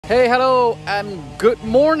Hey, hello and good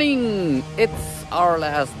morning. It's our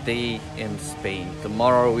last day in Spain.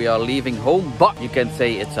 Tomorrow we are leaving home, but you can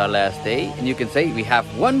say it's our last day and you can say we have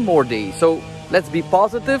one more day. So let's be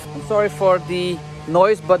positive. I'm sorry for the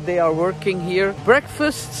noise, but they are working here.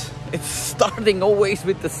 Breakfast, it's starting always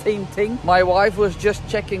with the same thing. My wife was just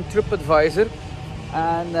checking TripAdvisor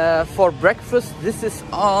and for breakfast, this is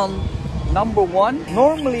on number one.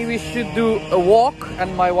 Normally we should do a walk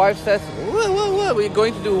and my wife says, whoa, we're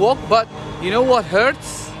going to do a walk, but you know what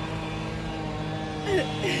hurts?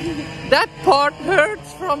 That part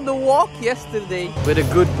hurts from the walk yesterday. With a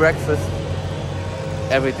good breakfast,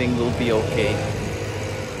 everything will be okay.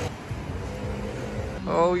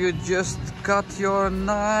 Oh, you just got your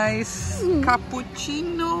nice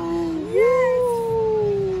cappuccino.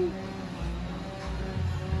 Yes.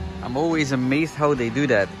 I'm always amazed how they do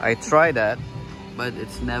that. I try that, but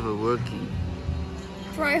it's never working.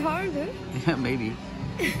 Try harder. Yeah, maybe.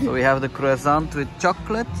 So we have the croissant with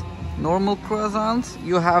chocolate, normal croissant.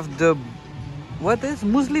 You have the, what is,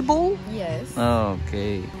 muesli bowl? Yes.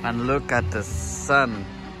 Okay. And look at the sun.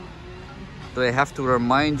 Do I have to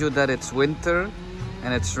remind you that it's winter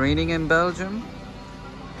and it's raining in Belgium?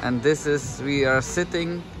 And this is, we are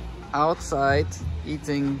sitting outside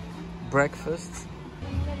eating breakfast.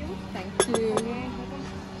 Thank you.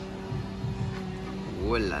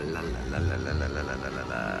 Oh, la, la, la, la, la, la, la, la, la,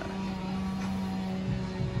 la.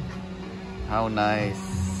 How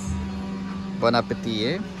nice. Bon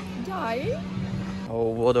appetit, eh? Yeah. Oh,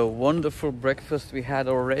 what a wonderful breakfast we had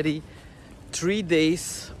already. 3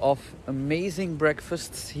 days of amazing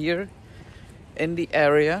breakfasts here in the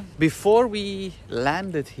area. Before we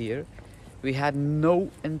landed here, we had no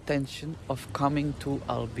intention of coming to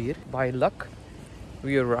Albeer. By luck,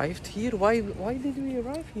 we arrived here. Why did we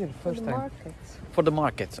arrive here first time? Market. For the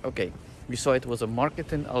market. Okay. We saw it was a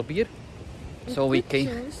market in Albeer. So we came.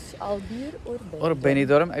 Choose Albeer Or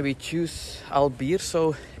Benidorm, and we choose Albeer.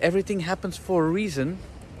 So everything happens for a reason.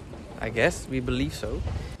 I guess we believe so.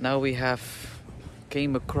 Now we have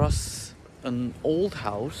came across an old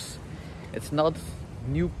house. It's not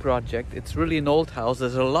new project. It's really an old house.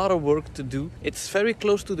 There's a lot of work to do. It's very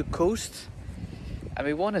close to the coast. And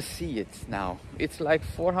we want to see it now. It's like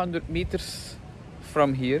 400 meters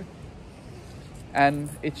from here. And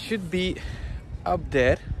it should be up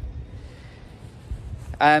there.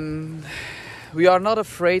 And we are not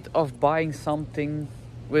afraid of buying something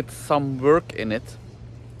with some work in it.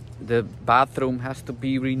 The bathroom has to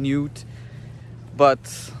be renewed.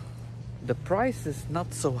 But the price is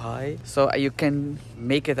not so high. So you can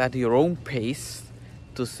make it at your own pace.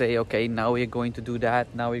 To say, okay, now we're going to do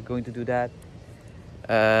that. Now we're going to do that.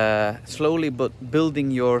 Slowly but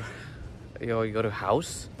building your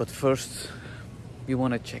house. But first we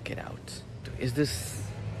want to check it out. Is this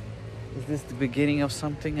the beginning of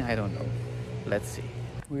something? I don't know. Let's see.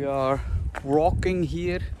 We are walking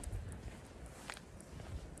here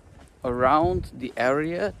around the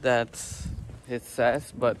area that it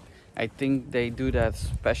says, but I think they do that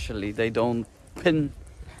specially. They don't pin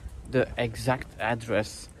the exact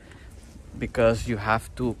address because you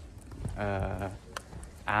have to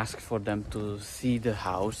ask for them to see the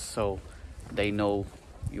house so they know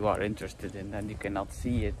you are interested in, and you cannot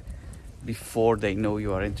see it before they know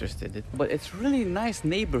you are interested in. But it's really nice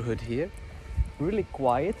neighborhood here, really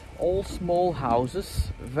quiet, all small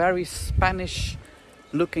houses, very Spanish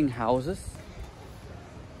looking houses.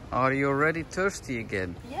 Are you already thirsty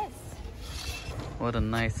again? Yes. What a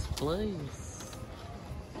nice place.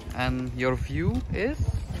 And your view is?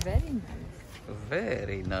 Very nice.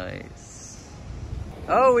 Very nice.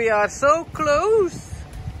 Oh, we are so close.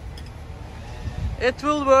 It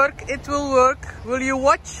will work, it will work. Will you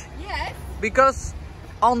watch? Yes. Because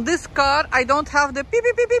on this car I don't have the beep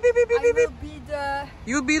beep beep beep beep beep beep. I will be the...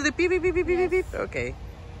 You be the beep beep beep beep beep beep. Okay.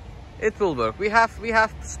 It will work. We have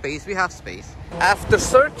space, we have space. After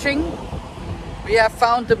searching, we have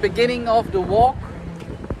found the beginning of the walk.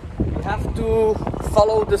 We have to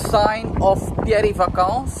follow the sign of Pierre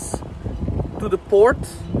Vacances to the port,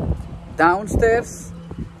 downstairs,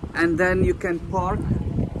 and then you can park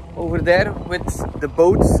over there with the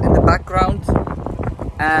boats in the background,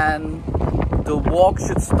 and the walk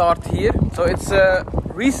should start here. So it's a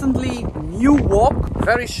recently new walk,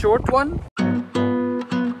 very short one.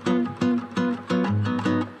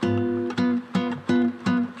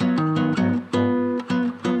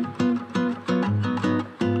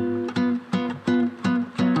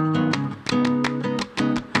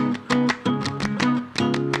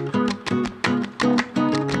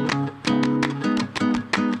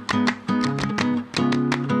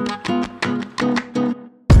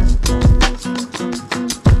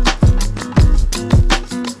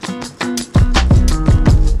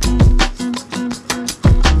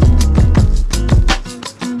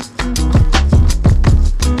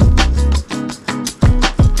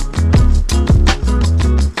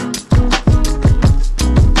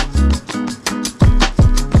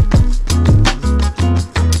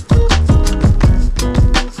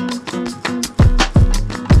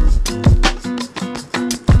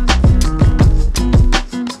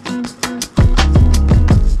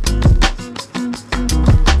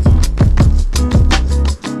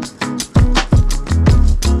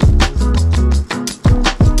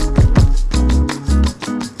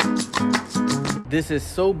 This is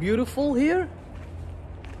so beautiful here.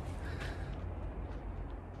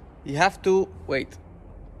 You have to wait.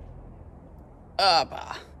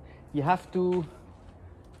 You have to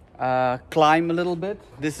climb a little bit.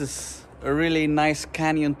 This is a really nice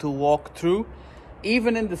canyon to walk through,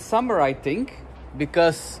 even in the summer, I think,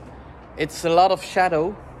 because it's a lot of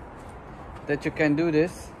shadow that you can do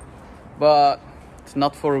this, but it's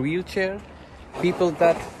not for a wheelchair. People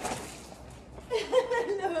that...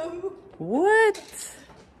 No. What?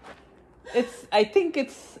 I think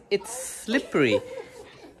it's slippery.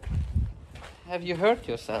 Have you hurt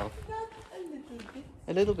yourself? Not a little bit.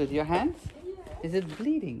 A little bit. Your hands? Yeah. Is it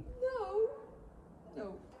bleeding? No.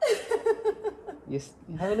 No. You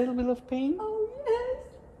have a little bit of pain? Oh, yes.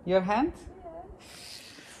 Your hand?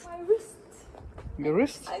 Yes. My wrist. Your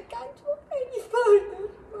wrist? I can't walk any further.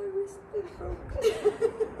 My wrist is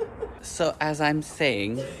broken. So as I'm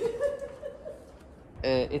saying,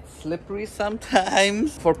 it's slippery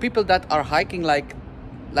sometimes. For people that are hiking like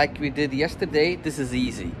we did yesterday, this is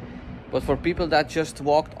easy. But for people that just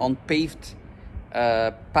walked on paved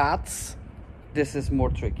paths, this is more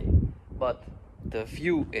tricky. But the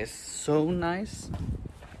view is so nice.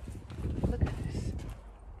 Look at this.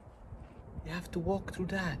 You have to walk through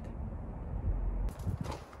that.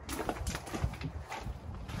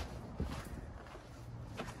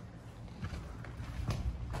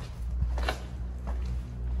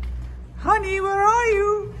 Honey, where are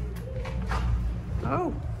you?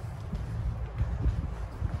 Oh.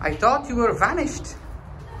 I thought you were vanished.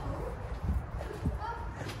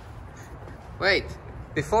 Wait,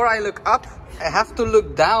 before I look up, I have to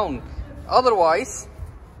look down. Otherwise,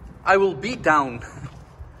 I will be down.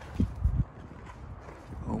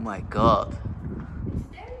 Oh my God.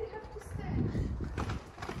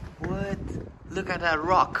 What? Look at that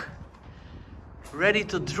rock. Ready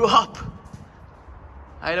to drop.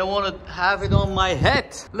 I don't want to have it on my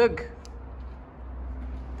head. Look.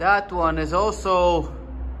 That one is also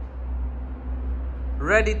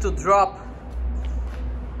ready to drop.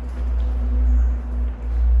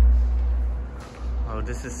 Oh,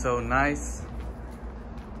 this is so nice.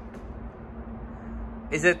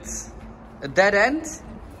 Is it a dead end?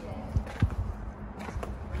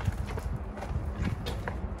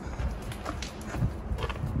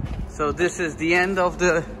 So this is the end of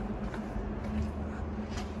the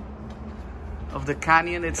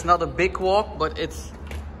canyon. It's not a big walk, but it's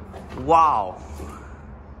wow.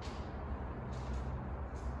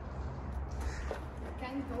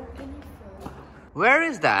 Can't go any further. Where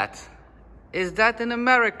is that? Is that in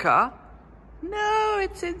America? No,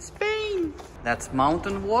 it's in Spain. That's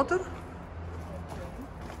mountain water?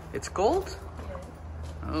 It's cold?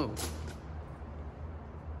 Oh.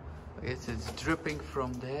 I guess it's dripping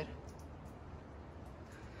from there.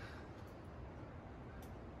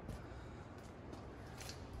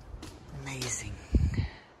 Amazing.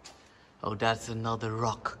 Oh, that's another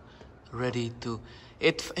rock. Ready to...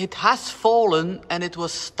 It has fallen and it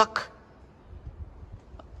was stuck.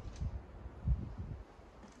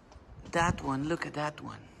 That one, look at that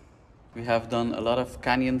one. We have done a lot of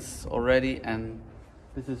canyons already, and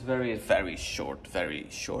this is very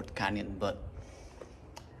short canyon, but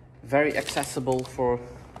very accessible for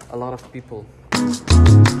a lot of people.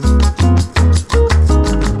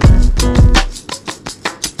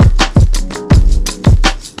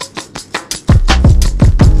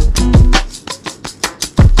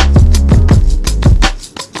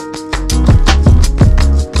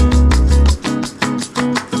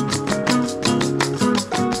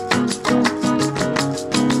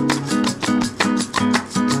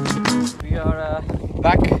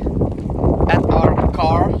 Back at our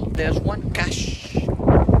car. There's one cache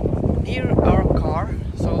near our car,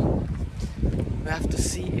 so we have to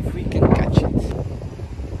see if we can catch it.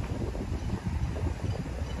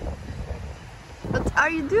 What are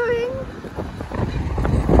you doing?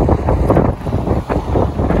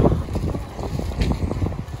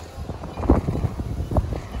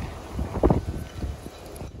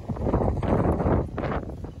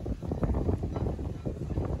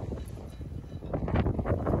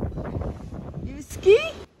 You ski?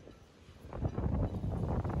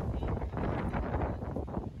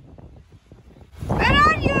 Where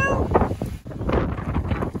are you?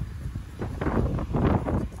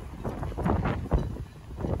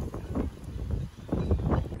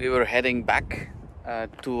 We were heading back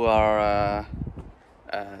to our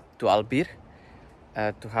to Albir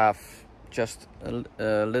to have just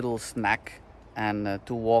a little snack and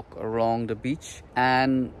to walk along the beach.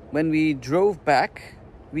 And when we drove back,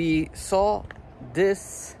 we saw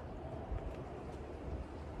this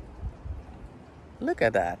Look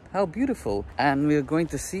at that, how beautiful. And we're going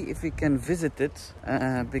to see if we can visit it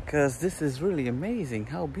because this is really amazing.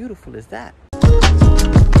 How beautiful is that?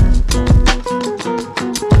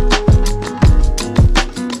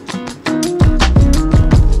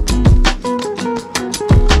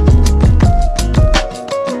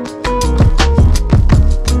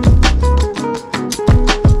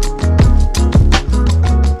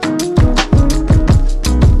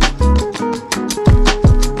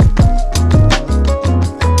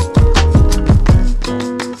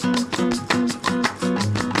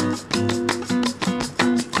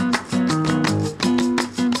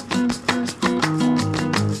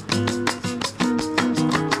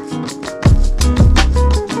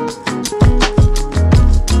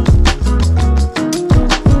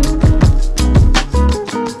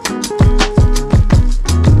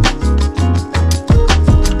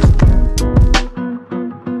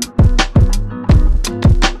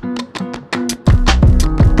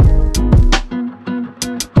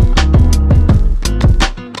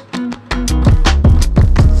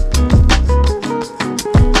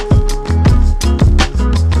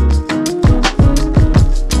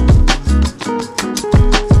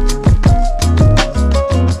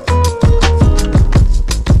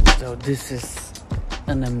 This is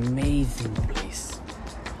an amazing place.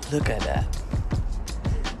 Look at that.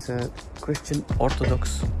 It's a Christian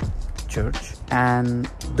Orthodox church, and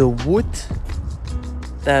the wood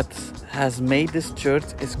that has made this church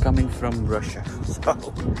is coming from Russia.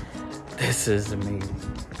 So this is amazing.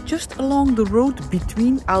 Just along the road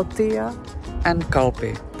between Altea and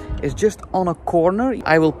Calpe. It's just on a corner.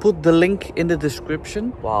 I will put the link in the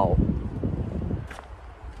description. Wow.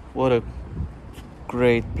 What a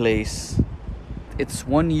great place. It's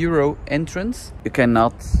 €1 entrance. You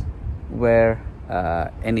cannot wear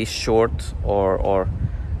any short or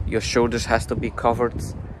your shoulders has to be covered.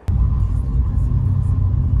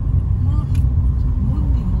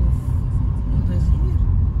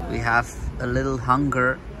 We have a little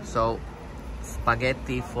hunger, so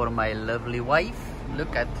spaghetti for my lovely wife.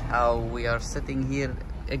 Look at how we are sitting here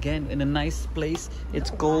again in a nice place.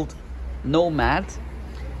 It's called Nomad.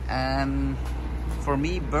 And for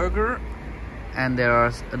me, burger, and there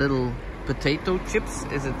are a little potato chips.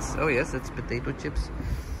 Is it? Oh yes, it's potato chips.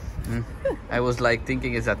 I was like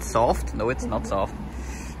thinking, is that soft? No, it's not soft.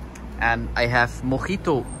 And I have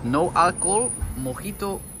mojito, no alcohol.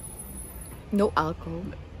 Mojito, no alcohol.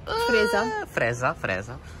 Fresa.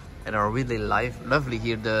 Fresa. And are really lovely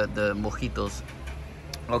here, the mojitos.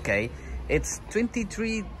 Okay, it's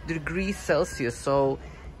 23 degrees Celsius, so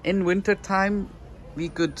in winter time we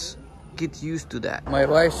could get used to that. My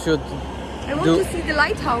wife should I want to see the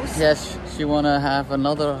lighthouse. Yes, she wanna have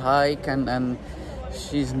another hike, and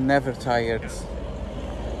she's never tired.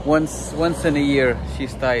 Once in a year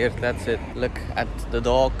she's tired, that's it. Look at the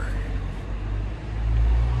dog.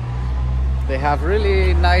 They have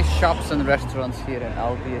really nice shops and restaurants here in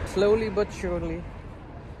Altea. Slowly but surely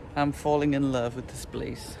I'm falling in love with this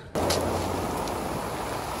place.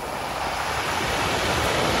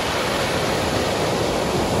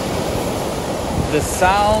 The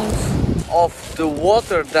sound of the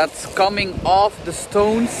water that's coming off the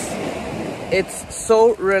stones, it's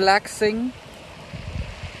so relaxing.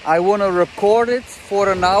 I want to record it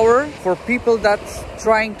for an hour for people that's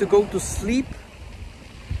trying to go to sleep.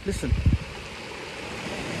 Listen.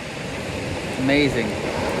 Amazing.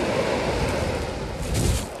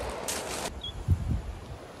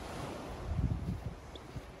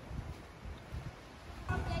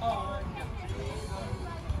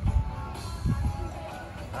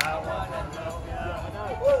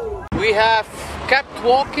 We have kept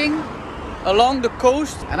walking along the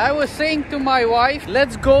coast, and I was saying to my wife,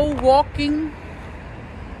 let's go walking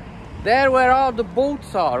there where all the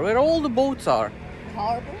boats are, where all the boats are.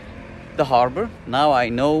 Harbor? The harbor. Now I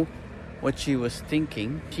know what she was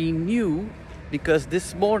thinking. She knew because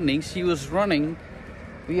this morning she was running.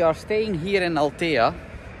 We are staying here in Altea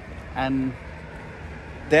and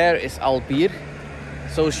there is Albier.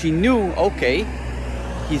 So she knew, okay,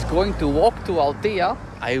 he's going to walk to Altea.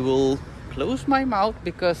 I will close my mouth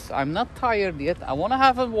because I'm not tired yet. I want to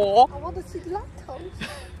have a walk. I want to see the lighthouse.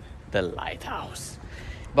 The lighthouse.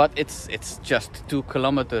 But it's just 2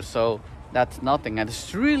 kilometers, so that's nothing. And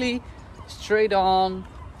it's really straight on,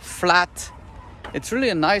 flat. It's really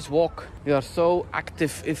a nice walk. You are so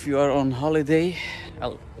active if you are on holiday.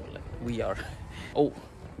 Well, we are. Oh,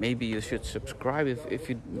 maybe you should subscribe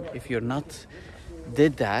if you're not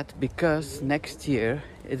did that, because next year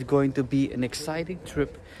it's going to be an exciting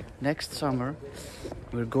trip. Next summer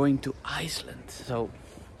we're going to Iceland, so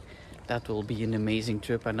that will be an amazing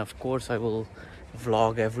trip, and of course I will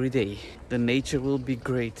vlog every day. The nature will be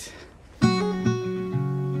great.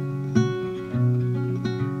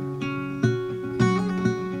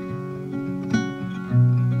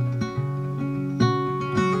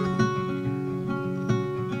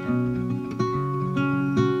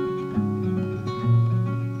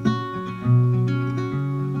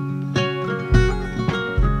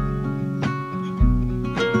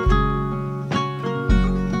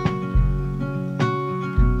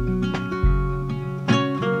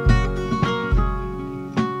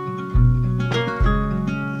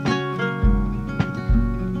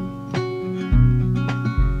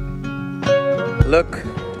 Look,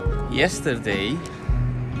 yesterday,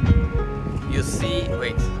 you see,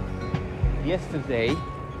 wait, yesterday,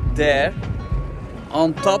 there,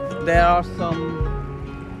 on top there are some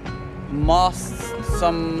masts,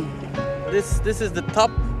 this is the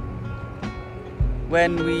top.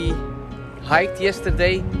 When we hiked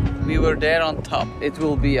yesterday, we were there on top. It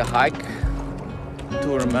will be a hike to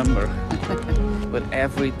remember. But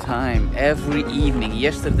every time, every evening,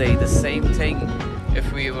 yesterday the same thing.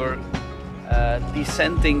 If we were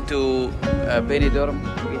descending to Benidorm,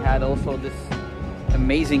 we had also this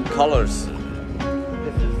amazing colors.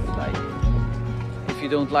 This is like, if you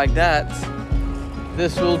don't like that,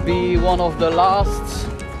 this will be one of the last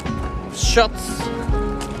shots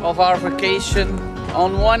of our vacation.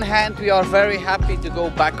 On one hand, we are very happy to go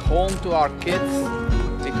back home to our kids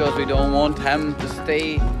because we don't want them to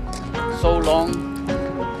stay so long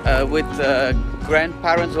with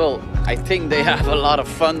grandparents. Well, I think they have a lot of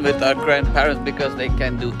fun with our grandparents because they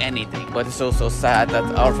can do anything. But it's also sad that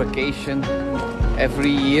our vacation every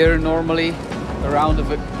year, normally around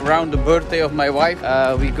the birthday of my wife,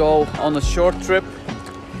 we go on a short trip.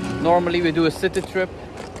 Normally we do a city trip.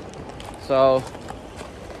 So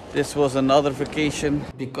this was another vacation.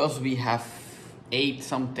 Because we have ate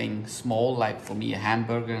something small, like for me a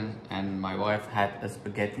hamburger, and my wife had a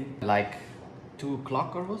spaghetti, like 2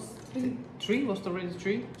 o'clock, or was 3? Was already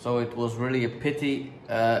 3? So it was really a pity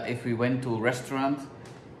if we went to a restaurant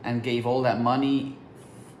and gave all that money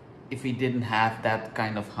if we didn't have that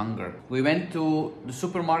kind of hunger. We went to the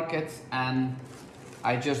supermarket and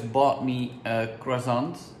I just bought me a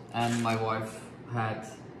croissant, and my wife had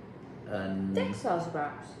Texas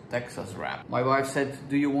wraps. Texas wrap. My wife said,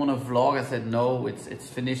 do you want to vlog? I said, no, it's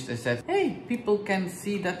finished. I said, hey, people can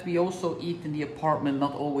see that we also eat in the apartment,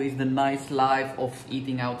 not always the nice life of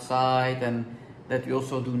eating outside, and that we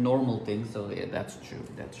also do normal things. So yeah, that's true,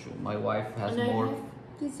 that's true. My wife has and more. I have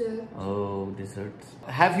dessert. Oh, desserts.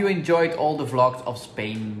 Have you enjoyed all the vlogs of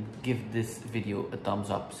Spain? Give this video a thumbs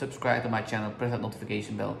up. Subscribe to my channel, press that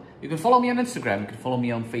notification bell. You can follow me on Instagram, you can follow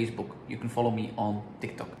me on Facebook, you can follow me on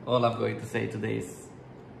TikTok. All I'm going to say today is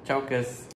ciao, guys.